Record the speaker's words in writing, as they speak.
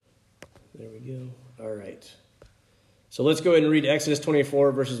There we go. All right. So let's go ahead and read Exodus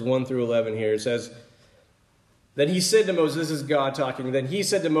 24, verses 1 through 11 here. It says, Then he said to Moses, this is God talking, then he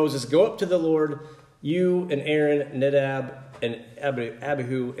said to Moses, Go up to the Lord, you and Aaron, Nadab, and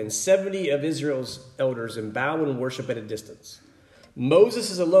Abihu, and 70 of Israel's elders, and bow and worship at a distance.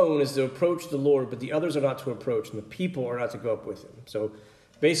 Moses alone is to approach the Lord, but the others are not to approach, and the people are not to go up with him. So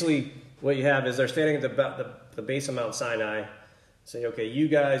basically what you have is they're standing at the base of Mount Sinai, say, okay, you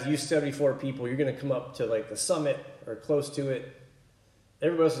guys, you 74 people, you're going to come up to like the summit or close to it.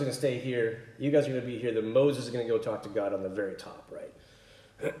 Everybody else is going to stay here. You guys are going to be here. Then Moses is going to go talk to God on the very top,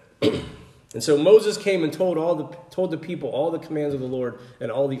 right? And so Moses came and told the people all the commands of the Lord and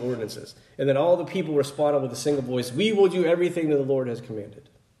all the ordinances. And then all the people responded with a single voice, We will do everything that the Lord has commanded.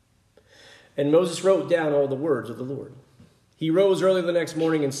 And Moses wrote down all the words of the Lord. He rose early the next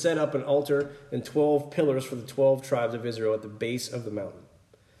morning and set up an altar and 12 pillars for the 12 tribes of Israel at the base of the mountain.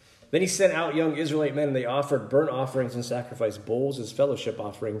 Then he sent out young Israelite men, and they offered burnt offerings and sacrificed bulls as fellowship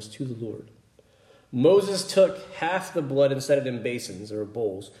offerings to the Lord. Moses took half the blood and set it in basins or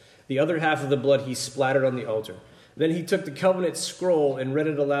bowls. The other half of the blood he splattered on the altar. Then he took the covenant scroll and read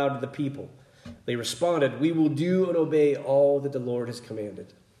it aloud to the people. They responded, We will do and obey all that the Lord has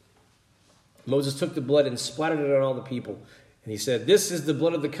commanded. Moses took the blood and splattered it on all the people. And he said, This is the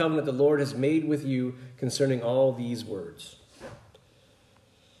blood of the covenant the Lord has made with you concerning all these words.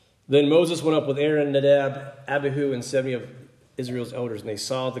 Then Moses went up with Aaron, Nadab, Abihu, and 70 of Israel's elders, and they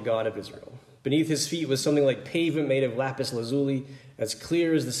saw the God of Israel. Beneath his feet was something like pavement made of lapis lazuli, as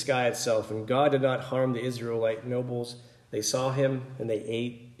clear as the sky itself. And God did not harm the Israelite nobles. They saw him, and they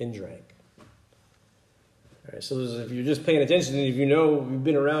ate and drank. All right, so if you're just paying attention, if you know you've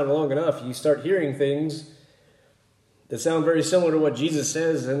been around long enough, you start hearing things that sound very similar to what Jesus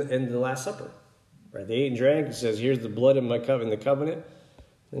says in the Last Supper. Right? They ate and drank. It says, Here's the blood in the covenant.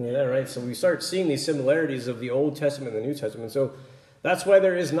 And yeah, right. So we start seeing these similarities of the Old Testament and the New Testament. So that's why we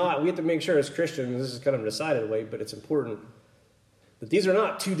have to make sure as Christians, this is kind of a decided way, but it's important, that these are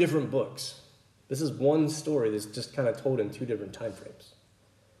not two different books. This is one story that's just kind of told in two different time frames.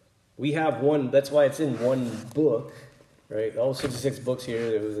 We have one, that's why it's in one book, right? All 66 books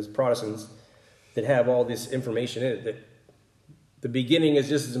here, there's Protestants that have all this information in it, that the beginning is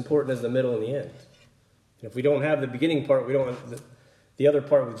just as important as the middle and the end. And if we don't have the beginning part, we don't have the other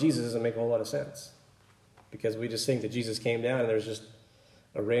part with Jesus doesn't make a whole lot of sense. Because we just think that Jesus came down and there's just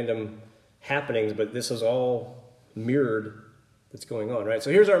a random happenings, but this is all mirrored that's going on, right?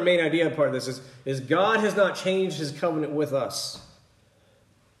 So here's our main idea part of this is God has not changed his covenant with us.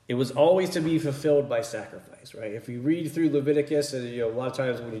 It was always to be fulfilled by sacrifice, right? If you read through Leviticus, a lot of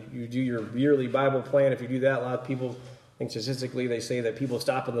times when you do your yearly Bible plan, if you do that, a lot of people think statistically they say that people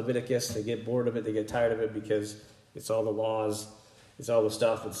stop in Leviticus, they get bored of it, they get tired of it because it's all the laws, it's all the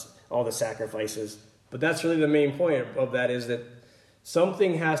stuff, it's all the sacrifices. But that's really the main point of that is that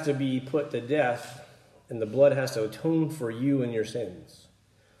something has to be put to death and the blood has to atone for you and your sins.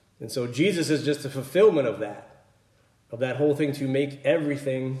 And so Jesus is just the fulfillment of that whole thing to make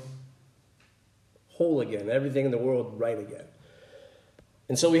everything whole again, everything in the world right again.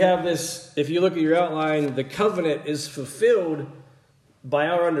 And so we have this, if you look at your outline, the covenant is fulfilled by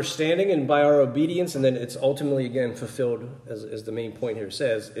our understanding and by our obedience, and then it's ultimately, again, fulfilled, as the main point here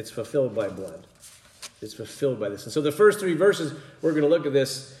says, it's fulfilled by blood. It's fulfilled by this. And so the first three verses, we're going to look at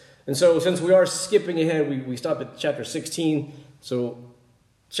this. And so since we are skipping ahead, we stop at chapter 16. So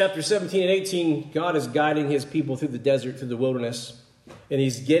chapter 17 and 18, God is guiding his people through the desert, through the wilderness, and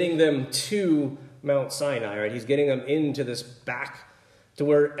he's getting them to Mount Sinai, right? He's getting them into this back to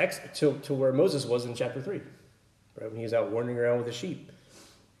where Moses was in chapter 3, right? When he was out wandering around with the sheep.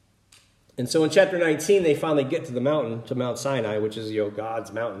 And so in chapter 19, they finally get to the mountain, to Mount Sinai, which is,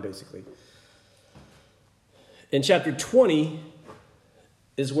 God's mountain, basically. In chapter 20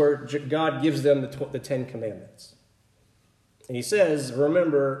 is where God gives them the 10 Commandments. And he says,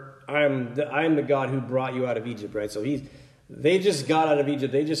 remember, I am the God who brought you out of Egypt, right? So they just got out of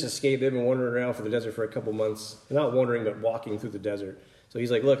Egypt. They just escaped. They've been wandering around for the desert for a couple months. They're not wandering, but walking through the desert. So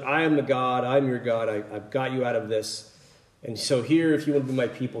he's like, look, I am the God. I'm your God. I've got you out of this. And so here, if you want to be my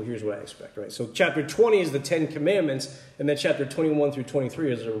people, here's what I expect, right? So chapter 20 is the 10 Commandments. And then chapter 21 through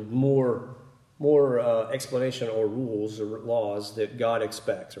 23 is more explanation or rules or laws that God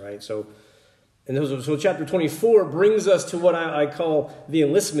expects, right? So chapter 24 brings us to what I call the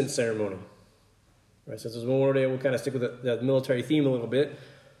enlistment ceremony. Right, so this is one more day. We'll kind of stick with the military theme a little bit.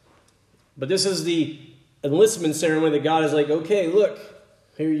 But this is the enlistment ceremony that God is like, okay, look,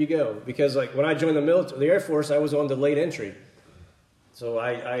 here you go. Because like when I joined the Air Force, I was on delayed entry. So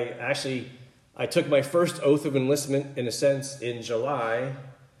I took my first oath of enlistment, in a sense, in July.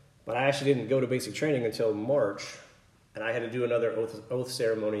 but I actually didn't go to basic training until March, and I had to do another oath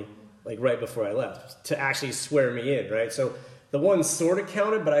ceremony like right before I left to actually swear me in, right? So the one sort of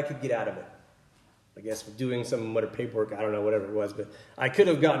counted, but I could get out of it. I guess doing some paperwork, I don't know, whatever it was, but I could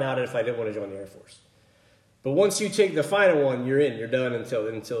have gotten out of it if I didn't want to join the Air Force. But once you take the final one, you're in, you're done until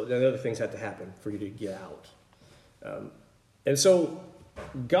the other things have to happen for you to get out. And so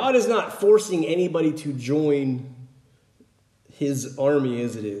God is not forcing anybody to join his army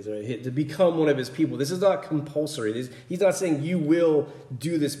as it is, right? To become one of his people. This is not compulsory. He's not saying you will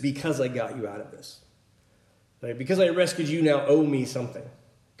do this because I got you out of this. Right? Because I rescued you, now owe me something.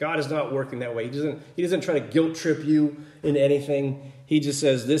 God is not working that way. He doesn't try to guilt trip you into anything. He just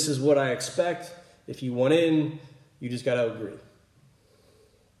says, this is what I expect. If you want in, you just got to agree.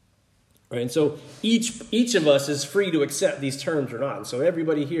 Right? And so each of us is free to accept these terms or not. And so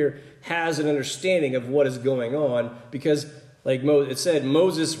everybody here has an understanding of what is going on because, like it said,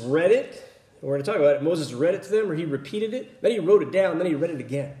 Moses read it. We're going to talk about it. Moses read it to them, or he repeated it. Then he wrote it down. Then he read it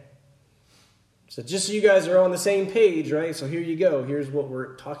again. So just so you guys are on the same page, right? So here you go. Here's what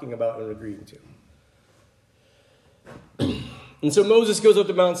we're talking about and agreeing to. And so Moses goes up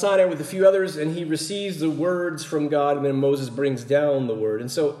to Mount Sinai with a few others, and he receives the words from God, and then Moses brings down the word. And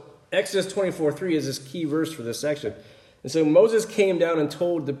so Exodus 24:3 is this key verse for this section. And so Moses came down and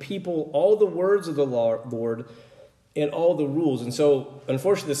told the people all the words of the Lord and all the rules. And so,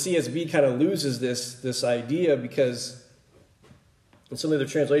 unfortunately, the CSB kind of loses this idea because some of the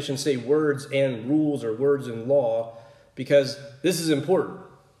translations say words and rules or words and law, because this is important.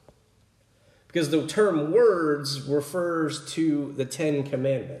 Because the term words refers to the 10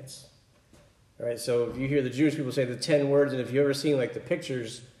 Commandments. All right, so if you hear the Jewish people say the 10 words, and if you've ever seen like the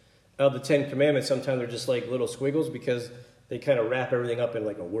pictures of the 10 Commandments, sometimes they're just like little squiggles because they kind of wrap everything up in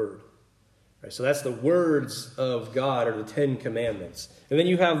like a word. Right, so that's the words of God, or the 10 Commandments. And then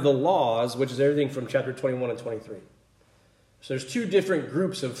you have the laws, which is everything from chapter 21 and 23. So there's two different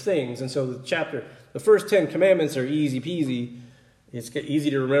groups of things. And so the first 10 commandments are easy peasy. It's easy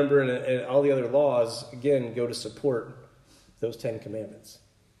to remember. And all the other laws, again, go to support those 10 commandments.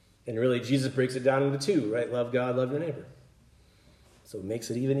 And really, Jesus breaks it down into two, right? Love God, love your neighbor. So it makes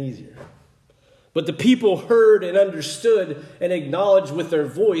it even easier. But the people heard and understood and acknowledged with their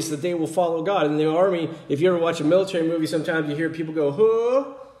voice that they will follow God. In the army, if you ever watch a military movie, sometimes you hear people go,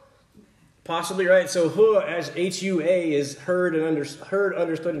 huh? Possibly, right? So huh, as H-U-A, is heard,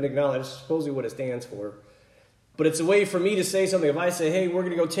 understood, and acknowledged. Supposedly what it stands for. But it's a way for me to say something. If I say, hey, we're going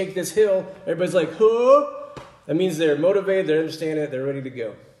to go take this hill, everybody's like, huh? That means they're motivated, they understand it, they're ready to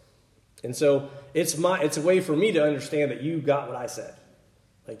go. And so it's a way for me to understand that you got what I said.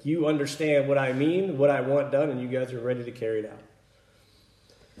 Like, you understand what I mean, what I want done, and you guys are ready to carry it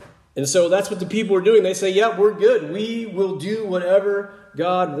out. And so that's what the people are doing. They say, yeah, we're good. We will do whatever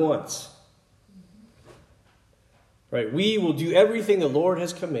God wants. Right? We will do everything the Lord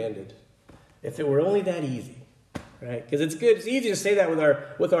has commanded. If it were only that easy. Right? Because it's good. It's easy to say that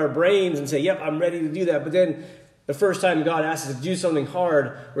with our brains and say, yep, I'm ready to do that. But then the first time God asks us to do something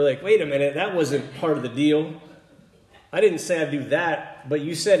hard, we're like, wait a minute, that wasn't part of the deal. I didn't say I'd do that, but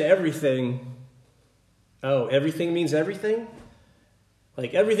you said everything. Oh, everything means everything?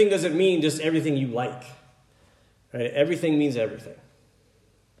 Like, everything doesn't mean just everything you like. Right? Everything means everything.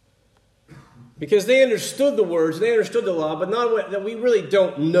 Because they understood the words, they understood the law, but that we really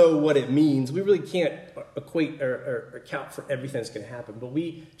don't know what it means. We really can't equate or account for everything that's going to happen, but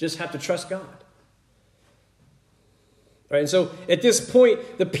we just have to trust God. Right? And so at this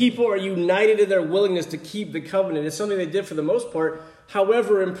point, the people are united in their willingness to keep the covenant. It's something they did for the most part,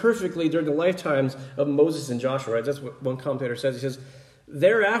 however imperfectly, during the lifetimes of Moses and Joshua. Right? That's what one commentator says. He says,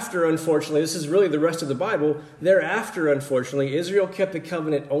 thereafter, unfortunately, this is really the rest of the Bible, thereafter, unfortunately, Israel kept the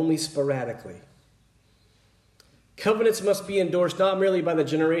covenant only sporadically. Covenants must be endorsed not merely by the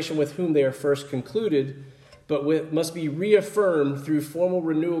generation with whom they are first concluded, but must be reaffirmed through formal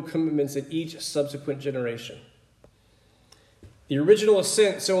renewal commitments in each subsequent generation. The original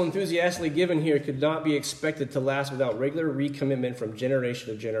assent so enthusiastically given here could not be expected to last without regular recommitment from generation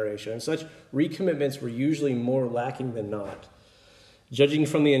to generation, and such recommitments were usually more lacking than not, judging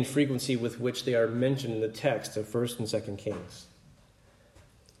from the infrequency with which they are mentioned in the text of 1st and 2nd Kings.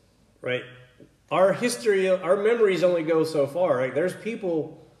 Right? Our history, our memories only go so far, right? There's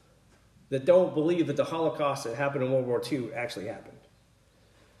people that don't believe that the Holocaust that happened in World War II actually happened.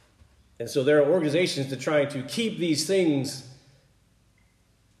 And so there are organizations that try to keep these things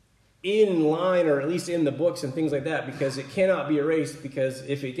in line, or at least in the books and things like that, because it cannot be erased, because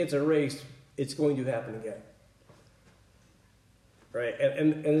if it gets erased, it's going to happen again. Right?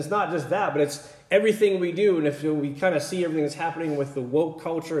 And it's not just that, but everything we do, and if we kind of see everything that's happening with the woke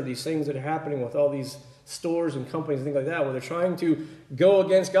culture, these things that are happening with all these stores and companies and things like that, where they're trying to go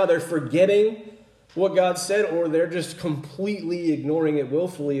against God, they're forgetting what God said, or they're just completely ignoring it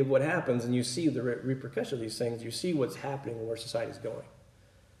willfully of what happens, and you see the repercussion of these things. You see what's happening and where society's going.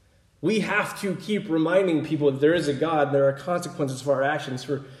 We have to keep reminding people that there is a God, and there are consequences for our actions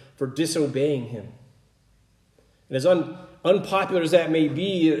for disobeying him. And as unpopular as that may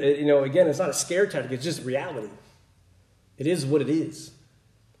be, again, it's not a scare tactic, it's just reality. It is what it is.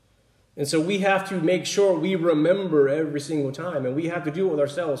 And so we have to make sure we remember every single time. And we have to do it with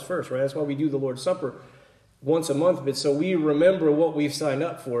ourselves first, right? That's why we do the Lord's Supper once a month. But so we remember what we've signed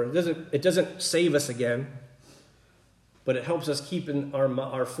up for. It doesn't save us again. But it helps us keep in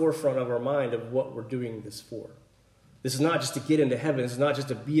our forefront of our mind of what we're doing this for. This is not just to get into heaven. This is not just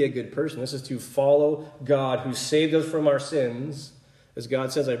to be a good person. This is to follow God who saved us from our sins. As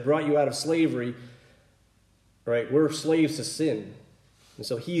God says, I brought you out of slavery. Right? We're slaves to sin. And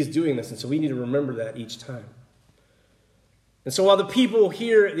so he's doing this, and so we need to remember that each time. And so while the people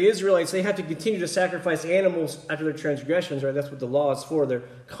here, the Israelites, they have to continue to sacrifice animals after their transgressions, right? That's what the law is for. They're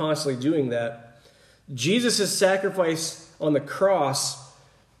constantly doing that. Jesus' sacrifice on the cross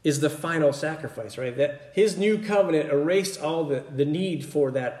is the final sacrifice, right? That his new covenant erased all the need for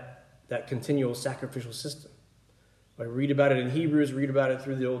that continual sacrificial system. I read about it in Hebrews, read about it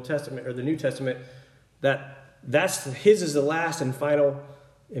through the Old Testament or the New Testament, that's his is the last and final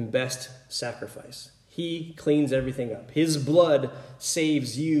and best sacrifice. He cleans everything up. His blood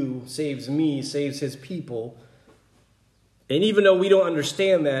saves you, saves me, saves his people. And even though we don't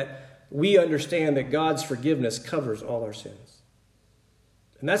understand that, we understand that God's forgiveness covers all our sins.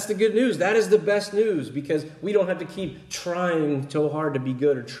 And that's the good news. That is the best news, because we don't have to keep trying so hard to be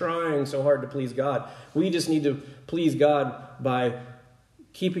good or trying so hard to please God. We just need to please God by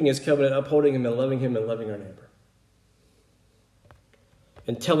keeping his covenant, upholding him, and loving our neighbor.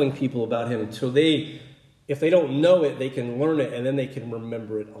 And telling people about him so if they don't know it, they can learn it, and then they can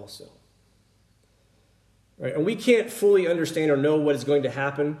remember it also. Right? And we can't fully understand or know what is going to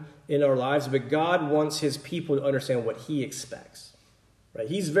happen in our lives, but God wants his people to understand what he expects. Right?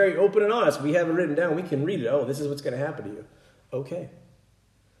 He's very open and honest. We have it written down. We can read it. Oh, this is what's going to happen to you. Okay.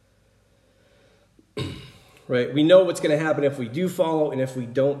 Right? We know what's going to happen if we do follow and if we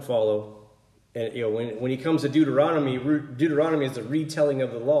don't follow. And when he comes to Deuteronomy is the retelling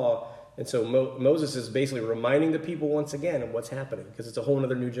of the law. And so Moses is basically reminding the people once again of what's happening, because it's a whole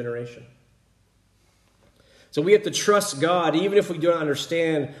other new generation. So we have to trust God even if we don't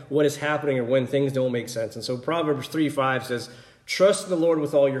understand what is happening or when things don't make sense. And so Proverbs 3:5 says, trust in the Lord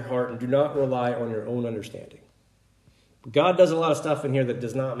with all your heart and do not rely on your own understanding. God does a lot of stuff in here that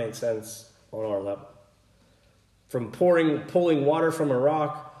does not make sense on our level. From pulling water from a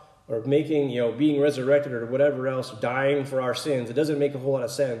rock, or being resurrected or whatever else, dying for our sins. It doesn't make a whole lot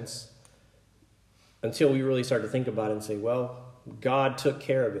of sense until we really start to think about it and say, well, God took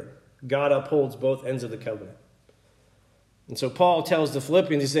care of it. God upholds both ends of the covenant. And so Paul tells the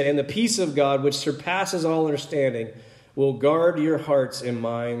Philippians, he said, and the peace of God, which surpasses all understanding, will guard your hearts and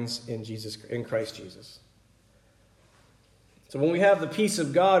minds in Christ Jesus. So when we have the peace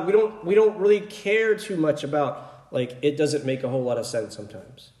of God, we don't really care too much about, it doesn't make a whole lot of sense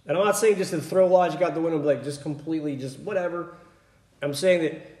sometimes. And I'm not saying just to throw logic out the window, but just completely, just whatever. I'm saying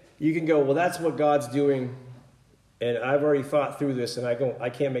that you can go, well, that's what God's doing, and I've already thought through this, and I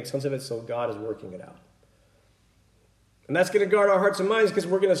can't make sense of it, so God is working it out. And that's going to guard our hearts and minds, because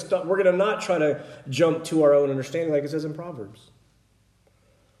we're going to not try to jump to our own understanding, like it says in Proverbs.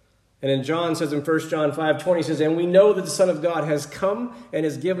 And then John says in 1 John 5:20, says, and we know that the Son of God has come and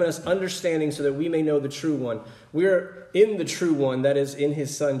has given us understanding so that we may know the true one. We're in the true one, that is in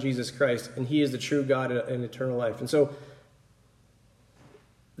his Son, Jesus Christ, and he is the true God and eternal life. And so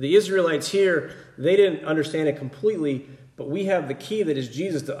the Israelites here, they didn't understand it completely, but we have the key that is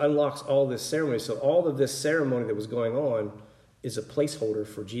Jesus that unlocks all this ceremony. So all of this ceremony that was going on is a placeholder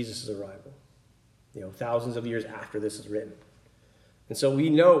for Jesus' arrival, thousands of years after this is written. And so we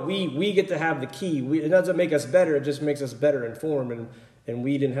know we get to have the key. It doesn't make us better. It just makes us better informed, and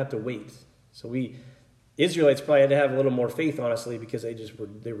we didn't have to wait. So Israelites probably had to have a little more faith, honestly, because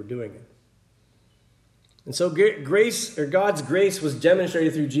they were doing it. And so God's grace was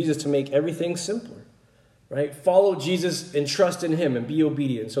demonstrated through Jesus to make everything simpler, right? Follow Jesus and trust in him and be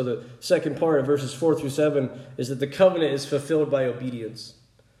obedient. So the second part of verses 4-7 is that the covenant is fulfilled by obedience.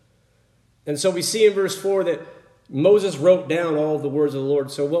 And so we see in verse 4 that Moses wrote down all of the words of the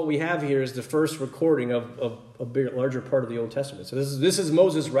Lord. So what we have here is the first recording of a larger part of the Old Testament. So this is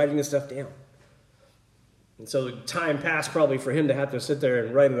Moses writing this stuff down. And so time passed probably for him to have to sit there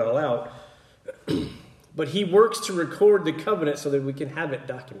and write it all out. But he works to record the covenant so that we can have it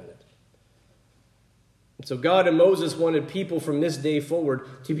documented. And so God and Moses wanted people from this day forward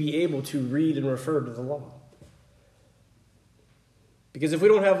to be able to read and refer to the law. Because if we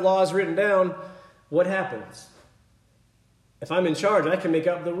don't have laws written down, what happens? If I'm in charge, I can make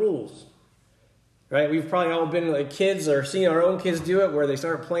up the rules. Right? We've probably all been like kids or seen our own kids do it where they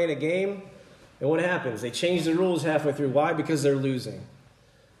start playing a game. And what happens? They change the rules halfway through. Why? Because they're losing.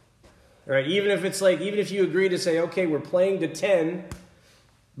 Right? Even if you agree to say, okay, we're playing to 10,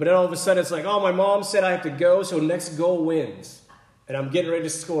 but then all of a sudden it's like, oh, my mom said I have to go, so next goal wins. And I'm getting ready to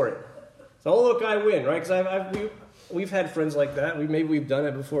score it. So, oh, look, I win, right? Because we've had friends like that. Maybe we've done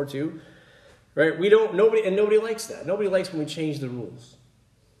it before too. Right? Nobody likes that. Nobody likes when we change the rules.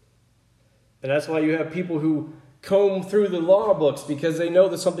 And that's why you have people who comb through the law books because they know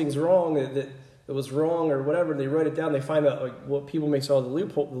that something's wrong, that it was wrong or whatever, and they write it down. They find out like what people may saw the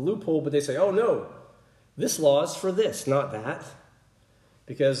loophole, but they say, oh no, this law is for this, not that.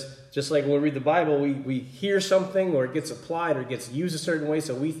 Because just like when we read the Bible, we hear something or it gets applied or it gets used a certain way,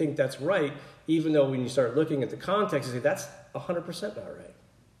 so we think that's right, even though when you start looking at the context, you say, that's 100% not right.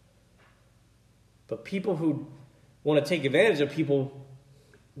 But people who want to take advantage of people,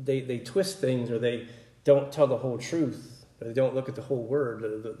 they twist things or they don't tell the whole truth. Or they don't look at the whole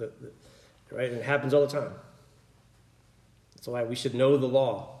word. Right? And it happens all the time. That's why we should know the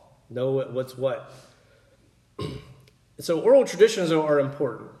law. Know what's what. So oral traditions are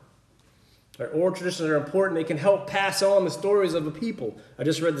important. Oral traditions are important. They can help pass on the stories of a people. I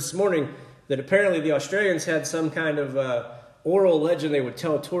just read this morning that apparently the Australians had some kind of oral legend they would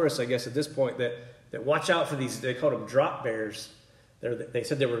tell tourists, I guess, at this point, that watch out for these, they called them drop bears. They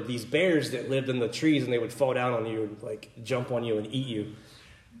said there were these bears that lived in the trees and they would fall down on you and like jump on you and eat you.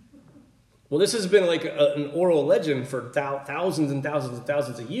 Well, this has been like an oral legend for thousands and thousands and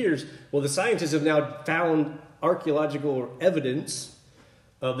thousands of years. Well, the scientists have now found archaeological evidence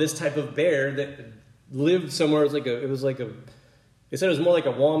of this type of bear that lived somewhere. They said it was more like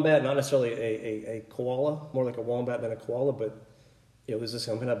a wombat, not necessarily a koala, more like a wombat than a koala, but there's this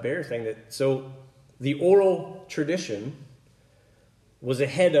some kind of bear thing so the oral tradition was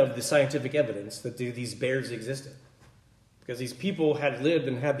ahead of the scientific evidence that these bears existed. Because these people had lived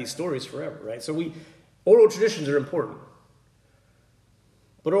and had these stories forever, right? So oral traditions are important.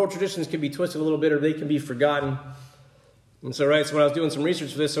 But oral traditions can be twisted a little bit or they can be forgotten. And so when I was doing some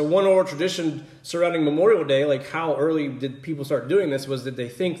research for this, so one oral tradition surrounding Memorial Day, like how early did people start doing this, was that they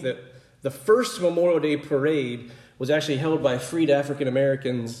think that the first Memorial Day parade was actually held by freed African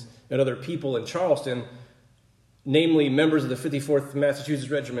Americans and other people in Charleston, namely members of the 54th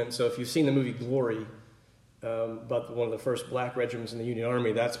Massachusetts Regiment. So if you've seen the movie Glory, about one of the first black regiments in the Union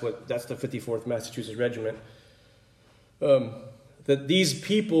Army, that's the 54th Massachusetts Regiment. That these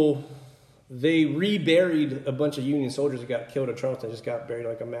people, they reburied a bunch of Union soldiers that got killed in Charleston, just got buried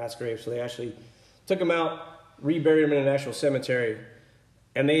like a mass grave. So they actually took them out, reburied them in an actual cemetery,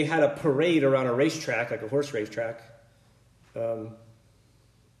 and they had a parade around a racetrack, like a horse racetrack, to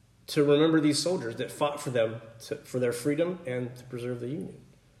remember these soldiers that fought for them, for their freedom and to preserve the Union.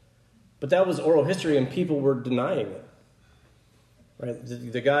 But that was oral history, and people were denying it. Right?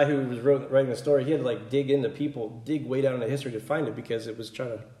 The guy who was writing the story, he had to dig way down into history to find it because it was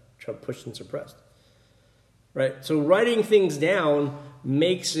trying to push and suppress. Right? So writing things down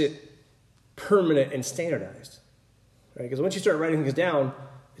makes it permanent and standardized. Right? Because once you start writing things down,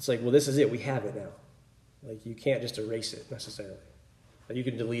 it's like, well, this is it. We have it now. Like you can't just erase it necessarily. Like, you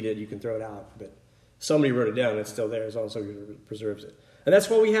can delete it, you can throw it out, but somebody wrote it down and it's still there as long as somebody preserves it. And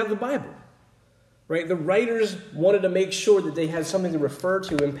that's why we have the Bible, right? The writers wanted to make sure that they had something to refer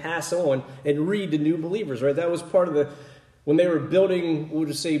to and pass on and read to new believers, right? That was part of when they were building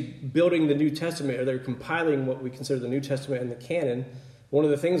the New Testament, or they were compiling what we consider the New Testament and the canon, one of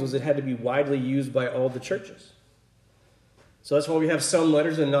the things was it had to be widely used by all the churches. So that's why we have some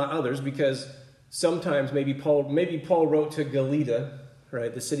letters and not others, because sometimes maybe Paul wrote to Galata,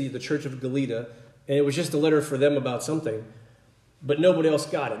 right? The church of Galata, and it was just a letter for them about something. But nobody else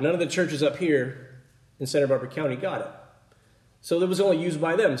got it. None of the churches up here in Santa Barbara County got it. So it was only used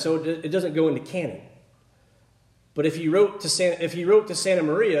by them. So it doesn't go into canon. But if he wrote to Santa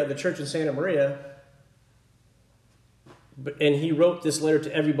Maria, the church in Santa Maria, and he wrote this letter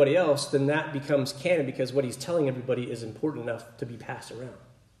to everybody else, then that becomes canon because what he's telling everybody is important enough to be passed around.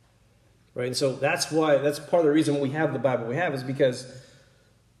 Right? And so that's part of the reason we have the Bible we have, is because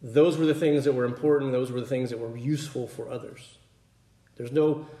those were the things that were important. Those were the things that were useful for others. There's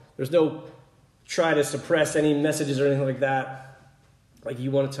no try to suppress any messages or anything like that. Like you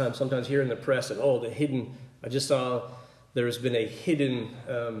want to sometimes hear in the press that, I just saw there's been a hidden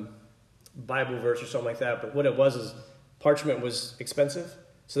Bible verse or something like that. But what it was is parchment was expensive,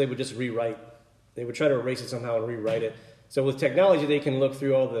 so they would just rewrite. They would try to erase it somehow and rewrite it. So with technology, they can look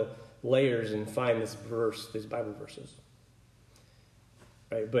through all the layers and find this verse, these Bible verses.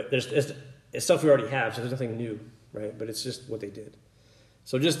 Right? But it's stuff we already have, so there's nothing new, right? But it's just what they did.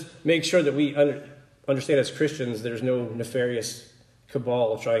 So just make sure that we understand as Christians, there's no nefarious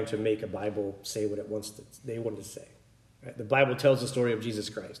cabal trying to make a Bible say what they wanted to say. Right? The Bible tells the story of Jesus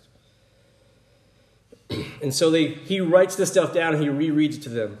Christ. And so he writes this stuff down and he rereads it to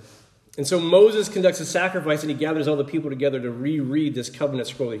them. And so Moses conducts a sacrifice and he gathers all the people together to reread this covenant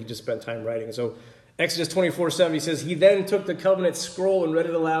scroll that he just spent time writing. And so Exodus 24:7, he says, he then took the covenant scroll and read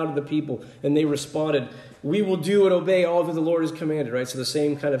it aloud to the people. And they responded, we will do and obey all that the Lord has commanded, right? So the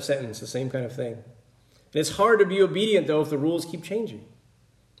same kind of sentence, the same kind of thing. And it's hard to be obedient, though, if the rules keep changing.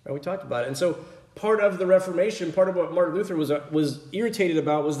 Right? We talked about it. And so part of the Reformation, part of what Martin Luther was irritated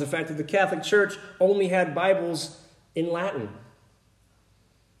about was the fact that the Catholic Church only had Bibles in Latin.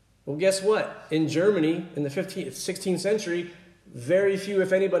 Well, guess what? In Germany, in the 16th century, very few,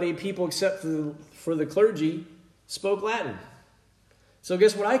 if anybody, people except for the clergy spoke Latin. So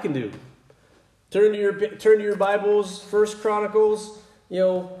guess what I can do? Turn to your Bibles, 1 Chronicles,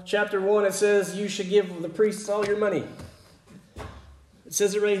 chapter 1, it says you should give the priests all your money. It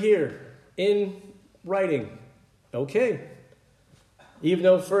says it right here, in writing. Okay. Even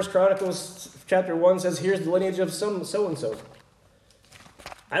though 1 Chronicles chapter 1 says here's the lineage of so-and-so.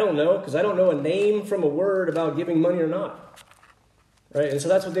 I don't know, because I don't know a name from a word about giving money or not. Right? And so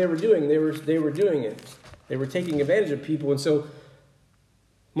that's what they were doing. They were doing it. They were taking advantage of people. And so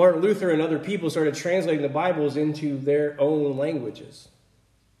Martin Luther and other people started translating the Bibles into their own languages.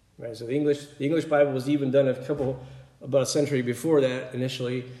 Right? So the English Bible was even done about a century before that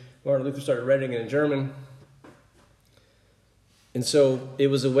initially. Martin Luther started writing it in German. And so it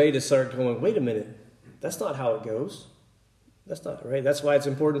was a way to start going, wait a minute, that's not how it goes. That's not right. That's why it's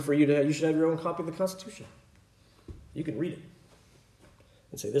important for you should have your own copy of the Constitution. You can read it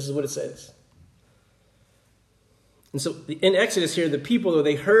and say, this is what it says. And so in Exodus here, the people, though,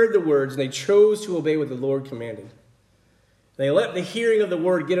 they heard the words and they chose to obey what the Lord commanded. They let the hearing of the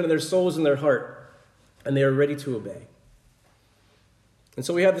word get into their souls and their heart, and they are ready to obey. And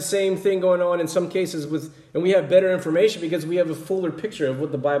so we have the same thing going on in some cases and we have better information because we have a fuller picture of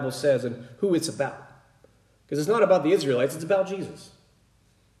what the Bible says and who it's about. Because it's not about the Israelites, it's about Jesus.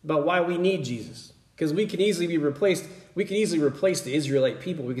 About why we need Jesus. Because we can easily replace the Israelite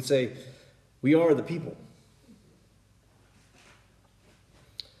people. We could say, we are the people.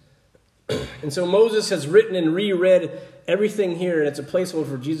 And so Moses has written and reread everything here, and it's a placeholder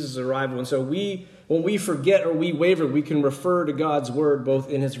for Jesus' arrival. And so when we forget or we waver, we can refer to God's word, both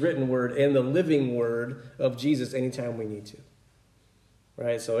in his written word and the living word of Jesus anytime we need to.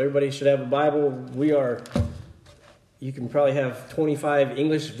 Right? So everybody should have a Bible. You can probably have 25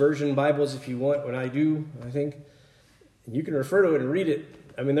 English version Bibles if you want, what I do, I think. And you can refer to it and read it.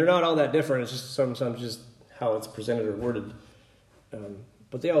 I mean, they're not all that different. It's just sometimes just how it's presented or worded.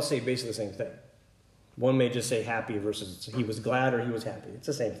 But they all say basically the same thing. One may just say happy versus he was glad or he was happy. It's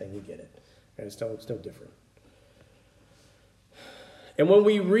the same thing. You get it. And it's no different. And when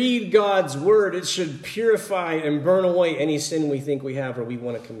we read God's word, it should purify and burn away any sin we think we have or we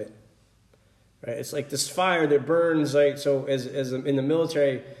want to commit. Right? It's like this fire that burns. Like, so as in the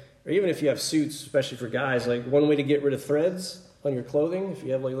military, or even if you have suits, especially for guys, like one way to get rid of threads on your clothing, if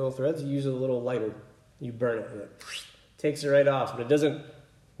you have like little threads, you use a little lighter. You burn it, and it takes it right off. But it doesn't.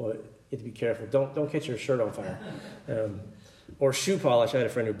 Well, you have to be careful. Don't catch your shirt on fire. Or shoe polish. I had a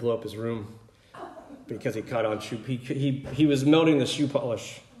friend who blew up his room because he caught on shoe. He was melting the shoe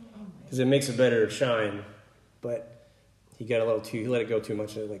polish because it makes it better shine, but he let it go too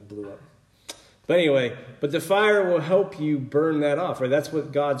much and it like blew up. But anyway, but the fire will help you burn that off. Right? That's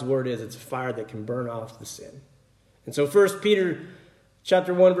what God's word is. It's a fire that can burn off the sin. And so 1 Peter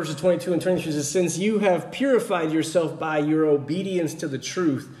chapter 1, verses 22 and 23 says, since you have purified yourself by your obedience to the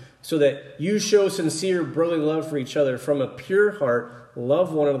truth, so that you show sincere brotherly love for each other from a pure heart,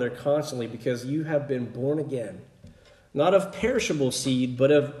 love one another constantly, because you have been born again, not of perishable seed,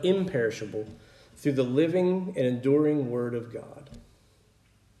 but of imperishable, through the living and enduring word of God.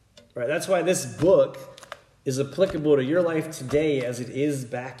 Right? That's why this book is applicable to your life today as it is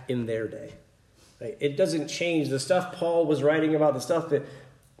back in their day. Right? It doesn't change. The stuff Paul was writing about, the stuff that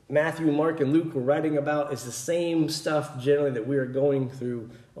Matthew, Mark, and Luke were writing about is the same stuff generally that we are going through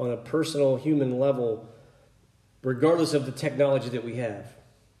on a personal human level, regardless of the technology that we have.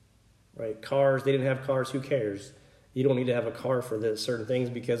 Right? Cars, they didn't have cars, who cares? You don't need to have a car for certain things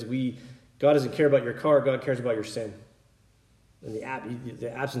because God doesn't care about your car, God cares about your sin. and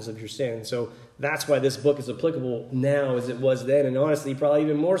the absence of your sin. So that's why this book is applicable now as it was then, and honestly, probably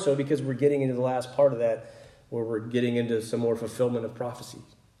even more so because we're getting into the last part of that, where we're getting into some more fulfillment of prophecy.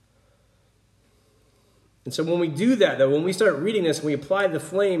 And so when we do that, though, when we start reading this, we apply the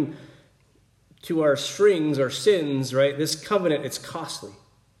flame to our strings, our sins, right? This covenant, it's costly.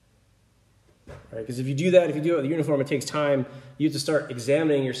 Right? Because if you do that, if you do it with the uniform, it takes time. You have to start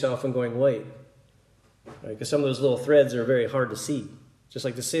examining yourself and going, wait. Right? Because some of those little threads are very hard to see. Just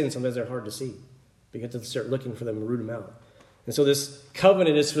like the sins, sometimes they're hard to see. You have to start looking for them and root them out. And so this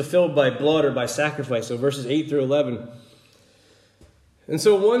covenant is fulfilled by blood or by sacrifice. So verses 8 through 11. And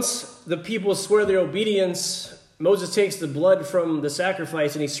so once the people swear their obedience, Moses takes the blood from the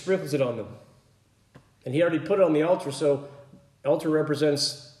sacrifice and he sprinkles it on them. And he already put it on the altar, so the altar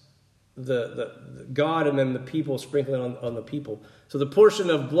represents the God and then the people sprinkling on the people. So the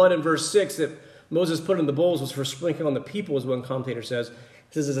portion of blood in verse 6 that Moses put in the bowls was for sprinkling on the people, as one commentator says. It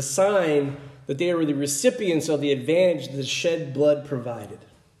says, as a sign that they were the recipients of the advantage the shed blood provided.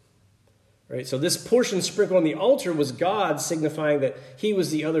 Right? So this portion sprinkled on the altar was God signifying that he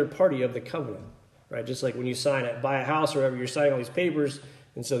was the other party of the covenant. Right? Just like when you buy a house or whatever, you're signing all these papers,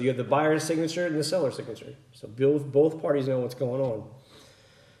 and so you have the buyer's signature and the seller's signature. So both parties know what's going on.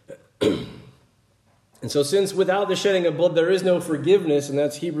 And so since without the shedding of blood there is no forgiveness, and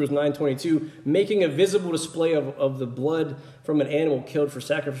that's Hebrews 9:22, making a visible display of the blood from an animal killed for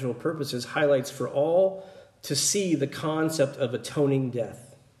sacrificial purposes highlights for all to see the concept of atoning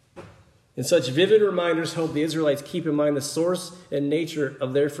death. And such vivid reminders help the Israelites keep in mind the source and nature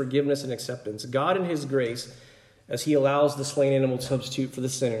of their forgiveness and acceptance. God in his grace, as he allows the slain animal to substitute for the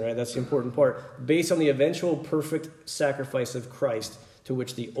sinner, right? That's the important part. Based on the eventual perfect sacrifice of Christ, to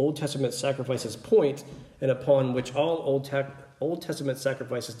which the Old Testament sacrifices point, and upon which all Old Testament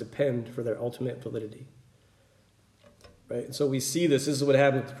sacrifices depend for their ultimate validity. Right? And so we see this. This is what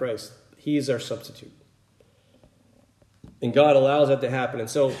happened with Christ. He is our substitute. And God allows that to happen. And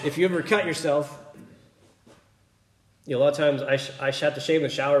so if you ever cut yourself, a lot of times I have to shave in the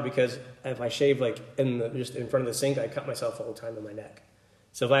shower, because if I shave just in front of the sink, I cut myself all the time in my neck.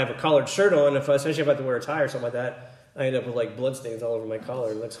 So if I have a collared shirt on, especially if I have to wear a tie or something like that, I end up with blood stains all over my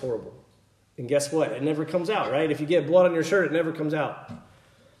collar. It looks horrible. And guess what? It never comes out, right? If you get blood on your shirt, it never comes out.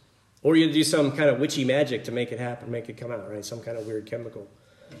 Or you do some kind of witchy magic to make it happen, make it come out, right? Some kind of weird chemical.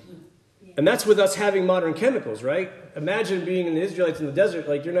 And that's with us having modern chemicals, right? Imagine being in the Israelites in the desert,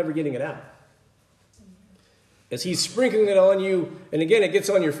 you're never getting it out. As he's sprinkling it on you, and again, it gets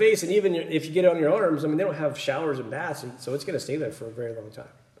on your face, and even if you get it on your arms, they don't have showers and baths, so it's going to stay there for a very long time.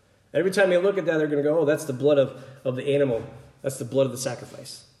 Every time they look at that, they're going to go, oh, that's the blood of the animal. That's the blood of the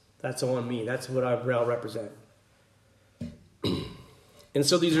sacrifice. That's on me. That's what I now represent. And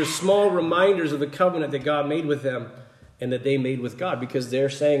so these are small reminders of the covenant that God made with them and that they made with God, because they're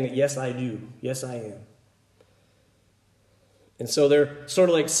saying that, yes, I do. Yes, I am. And so they're sort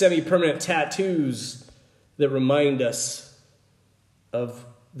of like semi-permanent tattoos that remind us of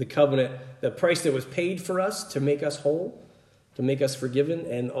the covenant, the price that was paid for us to make us whole, to make us forgiven,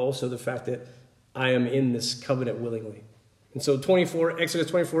 and also the fact that I am in this covenant willingly. And so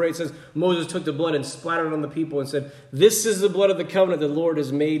Exodus 24:8 says, Moses took the blood and splattered it on the people and said, this is the blood of the covenant the Lord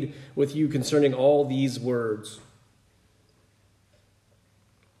has made with you concerning all these words.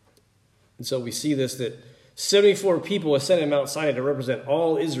 And so we see this, that 74 people ascended Mount Sinai to represent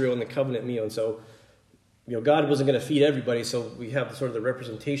all Israel in the covenant meal. And so, God wasn't going to feed everybody, so we have sort of the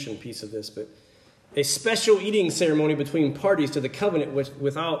representation piece of this, but a special eating ceremony between parties to the covenant,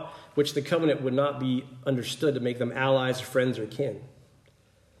 without which the covenant would not be understood to make them allies, friends, or kin.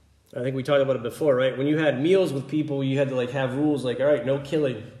 I think we talked about it before, right? When you had meals with people, you had to have rules all right, no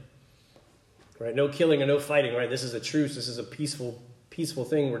killing, right? No killing and no fighting, right? This is a truce. This is a peaceful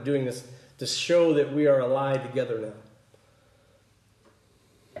thing. We're doing this to show that we are allied together now,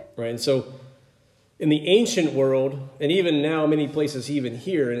 right? And so in the ancient world, and even now many places, even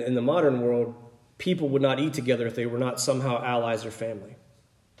here in the modern world, people would not eat together if they were not somehow allies or family.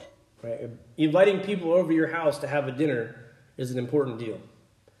 Right? Inviting people over to your house to have a dinner is an important deal.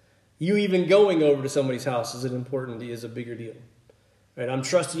 You even going over to somebody's house is a bigger deal. Right? I'm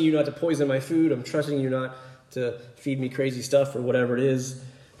trusting you not to poison my food. I'm trusting you not to feed me crazy stuff or whatever it is,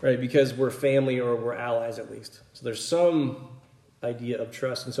 right? Because we're family, or we're allies at least. So there's some idea of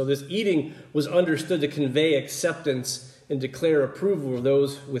trust. And so this eating was understood to convey acceptance and declare approval of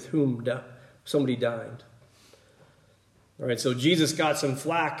those with whom somebody dined. All right, so Jesus got some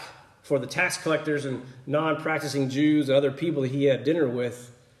flack for the tax collectors and non-practicing Jews and other people that he had dinner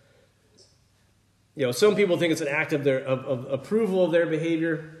with. Some people think it's an act of approval of their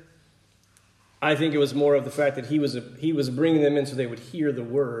behavior. I think it was more of the fact that he was bringing them in so they would hear the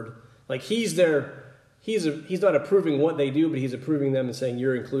word. Like he's not approving what they do, but he's approving them and saying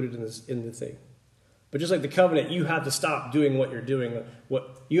you're included in the thing. But just like the covenant, you have to stop doing what you're doing.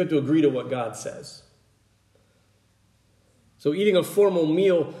 You have to agree to what God says. So eating a formal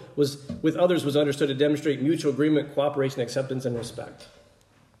meal with others was understood to demonstrate mutual agreement, cooperation, acceptance, and respect.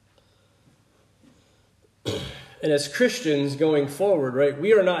 And as Christians going forward, right,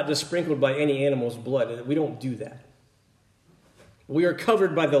 we are not just sprinkled by any animal's blood. We don't do that. We are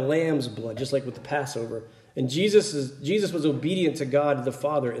covered by the Lamb's blood, just like with the Passover. And Jesus was obedient to God the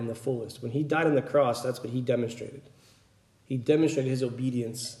Father in the fullest. When he died on the cross, that's what he demonstrated. He demonstrated his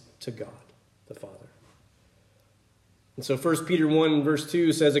obedience to God the Father. And so 1 Peter 1 verse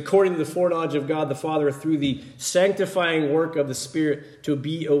 2 says, according to the foreknowledge of God the Father, through the sanctifying work of the Spirit, to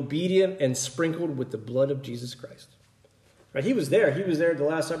be obedient and sprinkled with the blood of Jesus Christ. Right? He was there. He was there at the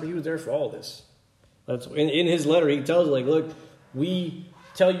Last Supper. He was there for all this. In his letter, he tells like, look, we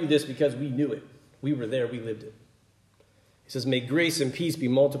tell you this because we knew it. We were there. We lived it. He says, may grace and peace be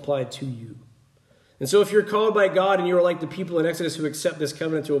multiplied to you. And so if you're called by God and you're like the people in Exodus who accept this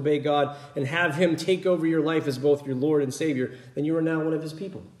covenant to obey God and have him take over your life as both your Lord and Savior, then you are now one of his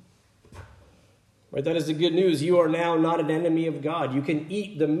people. Right? That is the good news. You are now not an enemy of God. You can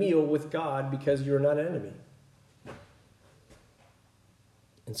eat the meal with God because you're not an enemy.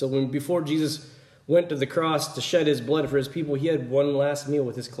 And so before Jesus went to the cross to shed his blood for his people, he had one last meal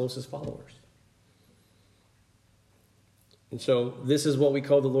with his closest followers. And so this is what we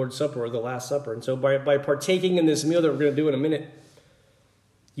call the Lord's Supper or the Last Supper. And so by partaking in this meal that we're going to do in a minute,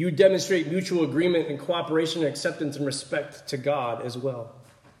 you demonstrate mutual agreement and cooperation and acceptance and respect to God as well.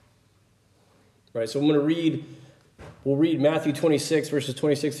 Right, so we'll read Matthew 26, verses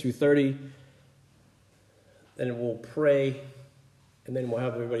 26 through 30. Then we'll pray, and then we'll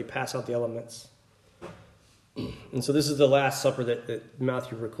have everybody pass out the elements. And so this is the Last Supper that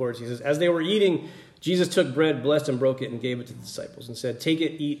Matthew records. He says, as they were eating, Jesus took bread, blessed and broke it, and gave it to the disciples, and said, take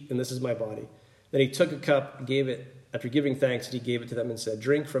it, eat, and this is my body. Then he took a cup, gave it, after giving thanks, he gave it to them and said,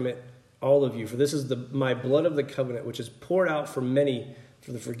 drink from it, all of you, for this is my blood of the covenant, which is poured out for many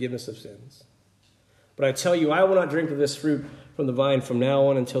for the forgiveness of sins. But I tell you, I will not drink of this fruit from the vine from now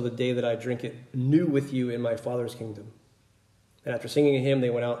on until the day that I drink it new with you in my Father's kingdom. And after singing a hymn,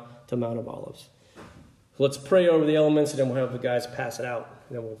 they went out to Mount of Olives. So let's pray over the elements, and then we'll have the guys pass it out,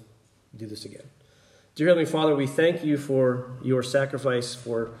 and then we'll do this again. Dear Heavenly Father, we thank you for your sacrifice,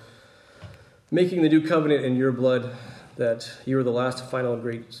 for making the new covenant in your blood, that you are the last, final, and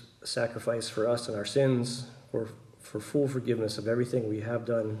great sacrifice for us and our sins, for full forgiveness of everything we have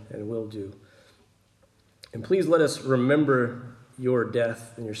done and will do. And please let us remember your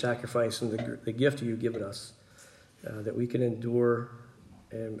death and your sacrifice and the gift you've given us, that we can endure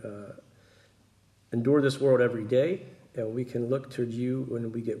this world every day, and we can look toward you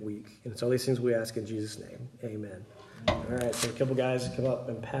when we get weak. And it's all these things we ask in Jesus' name. Amen. All right, so a couple guys come up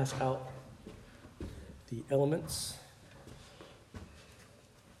and pass out the elements.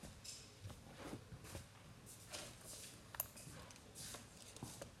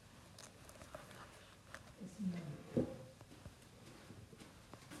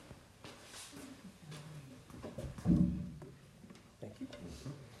 Thank you.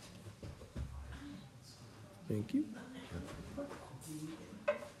 Thank you.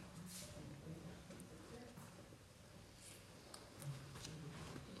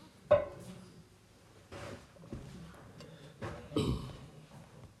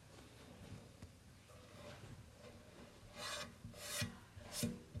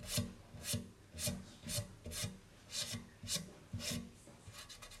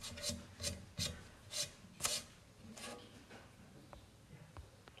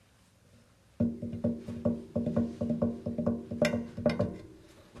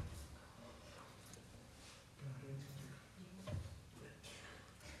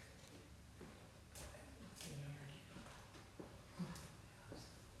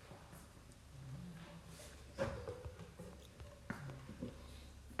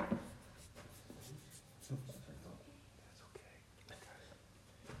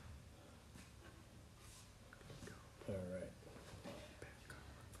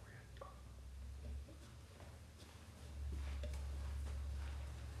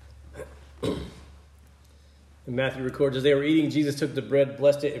 And Matthew records, as they were eating, Jesus took the bread,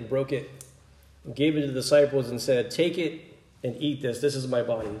 blessed it, and broke it, and gave it to the disciples and said, take it and eat this. This is my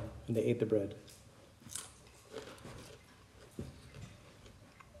body. And they ate the bread.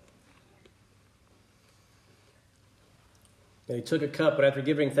 And he took a cup, but after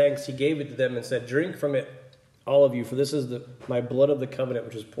giving thanks, he gave it to them and said, drink from it, all of you, for this is my blood of the covenant,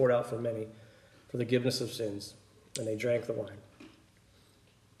 which is poured out for many for the forgiveness of sins. And they drank the wine.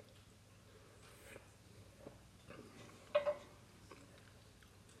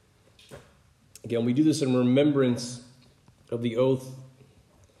 Again, we do this in remembrance of the oath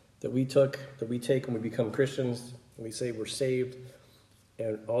that we take when we become Christians, when we say we're saved,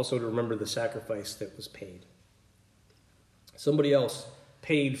 and also to remember the sacrifice that was paid. Somebody else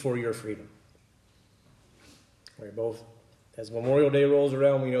paid for your freedom. Right, both as Memorial Day rolls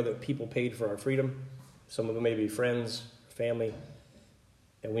around, we know that people paid for our freedom. Some of them may be friends, family,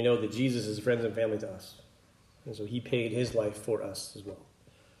 and we know that Jesus is friends and family to us. And so he paid his life for us as well.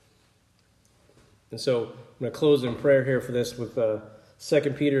 And so I'm going to close in prayer here for this with 2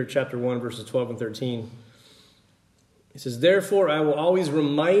 Peter chapter 1, verses 12 and 13. It says, "Therefore I will always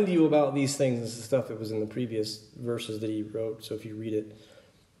remind you about these things." This is stuff that was in the previous verses that he wrote, so if you read it.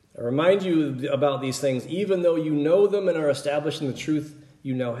 "I remind you about these things, even though you know them and are established in the truth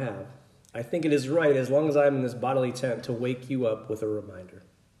you now have. I think it is right, as long as I am in this bodily tent, to wake you up with a reminder."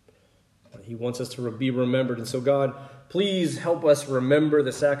 He wants us to be remembered. And so God, please help us remember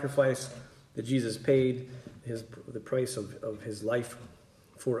the sacrifice that Jesus paid, the price of his life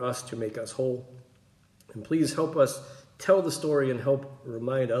for us to make us whole. And please help us tell the story and help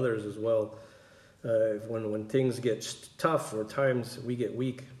remind others as well. When things get tough or times we get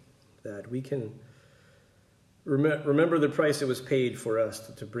weak, that we can remember the price that was paid for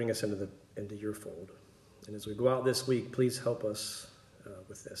us to bring us into your fold. And as we go out this week, please help us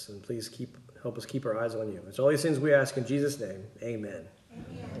with this. And please help us keep our eyes on you. It's all these things we ask in Jesus' name. Amen.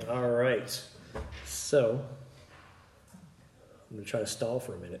 Amen. All right. So, I'm going to try to stall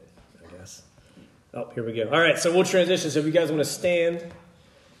for a minute, I guess. Oh, here we go. All right, so we'll transition. So if you guys want to stand,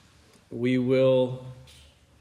 we will